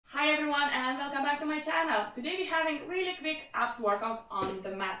channel. Today we're having really quick abs workout on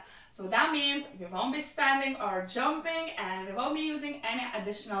the mat. So that means we won't be standing or jumping and we won't be using any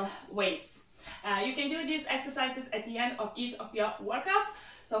additional weights. You can do these exercises at the end of each of your workouts.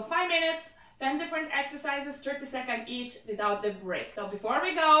 So 5 minutes, 10 different exercises, 30 seconds each without the break. So before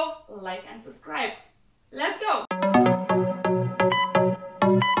we go, like and subscribe. Let's go!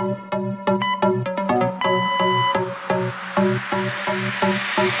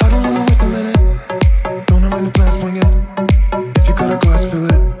 I don't wanna waste a minute. Don't have any plans, wing it. If you got a glass, fill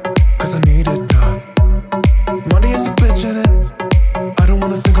it, cause I need it now. Monday is a bitch in it. I don't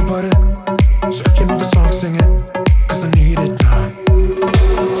wanna think about it. So if you know the song, sing it, cause I need it now.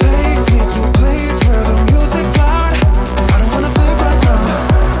 Take me to a place where the music's loud. I don't wanna think right now.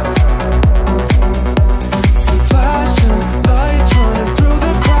 Flashing lights running through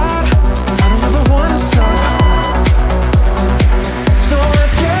the crowd. I don't ever wanna stop. So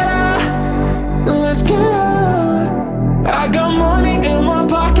let's get out, let's get out. I got money in my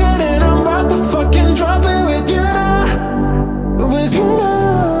pocket and I'm about to fucking drop it with you now, with you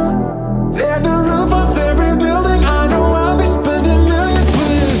now. Tear the roof off every building, I know I'll be spending millions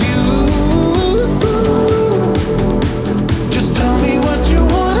with you. Just tell me what you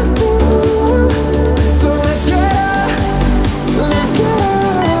wanna do. So let's get out, let's get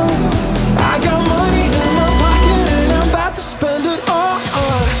out. I got money in my pocket and I'm about to spend it all.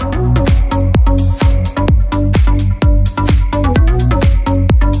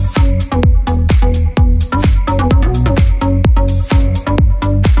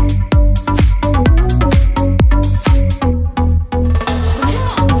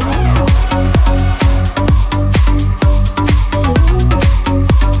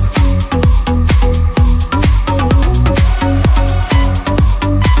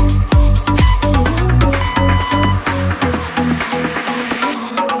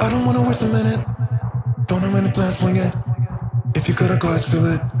 I don't wanna waste a minute. Don't have any plans, wing it. If you got a glass, fill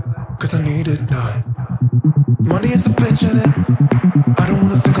it, cause I need it now. Monday is a bitch in it. I don't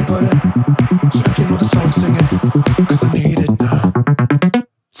wanna think about it. So if you know the song, sing it, cause I need it now.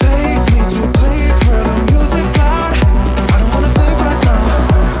 Take me to a place where the music's loud. I don't wanna think right now.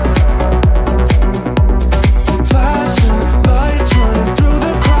 Flashing lights running through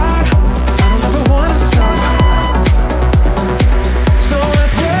the crowd. I don't ever wanna stop. So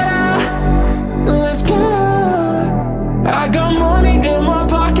let's get out, let's get out. I got money in my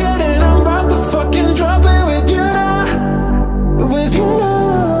pocket and I'm about to fucking drop it with you now, with you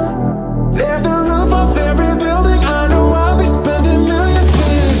now. Tear the roof off every building, I know I'll be spending millions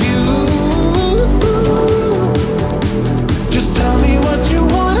with you. Just tell me what you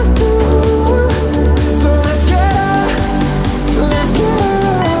wanna do. So let's get out, let's get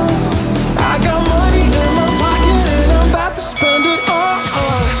out. I got money in my pocket and I'm about to spend it all.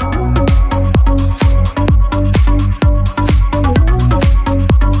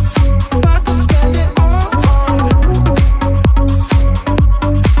 About to spend it all.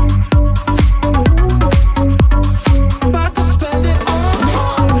 About to spend it all.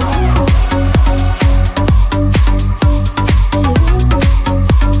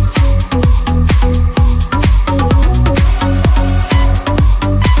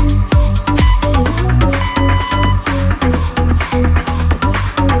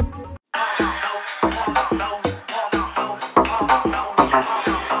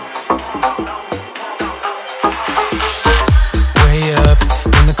 Way up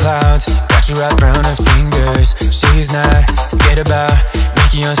in the clouds, got you wrapped around her fingers. She's not scared about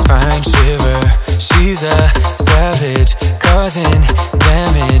making your spine shiver. She's a savage, causing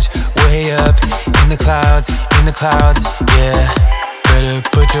damage. Way up in the clouds, yeah. Better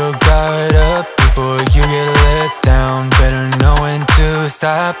put your guard up before you get let down. Better know when to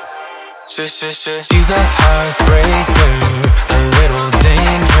stop. She's a heartbreaker, a little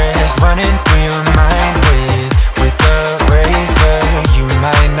dangerous, running through your mind with a razor. You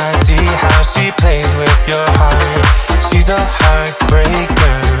might not see how she plays with your heart. She's a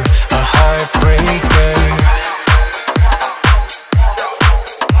heartbreaker, a heartbreaker.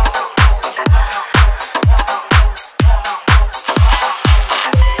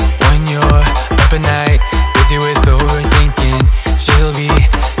 When you're up at night, busy with overthinking, she'll be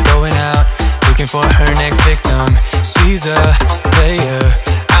going out looking for her next victim. She's a player,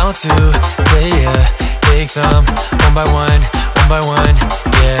 out to play ya. Takes them one by one,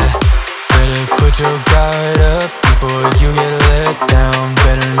 yeah. Better put your guard up before you get let down.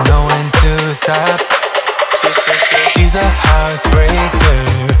 Better know when to stop. She's a heartbreaker,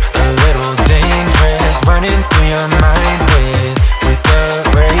 a little dangerous, running through your mind with a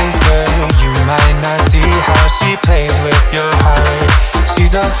razor. You might not see how she plays with your heart.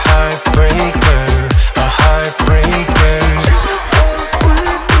 She's a heartbreaker,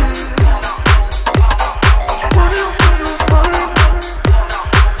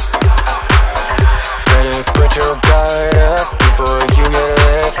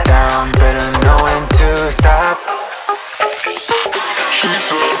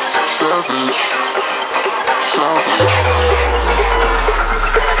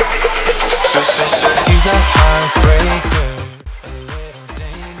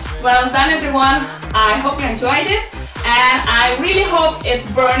 Well done everyone, I hope you enjoyed it, and I really hope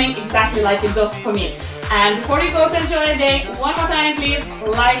it's burning exactly like it does for me. And before you go to enjoy the day, one more time please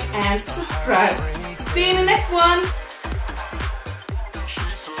like and subscribe. See you in the next one.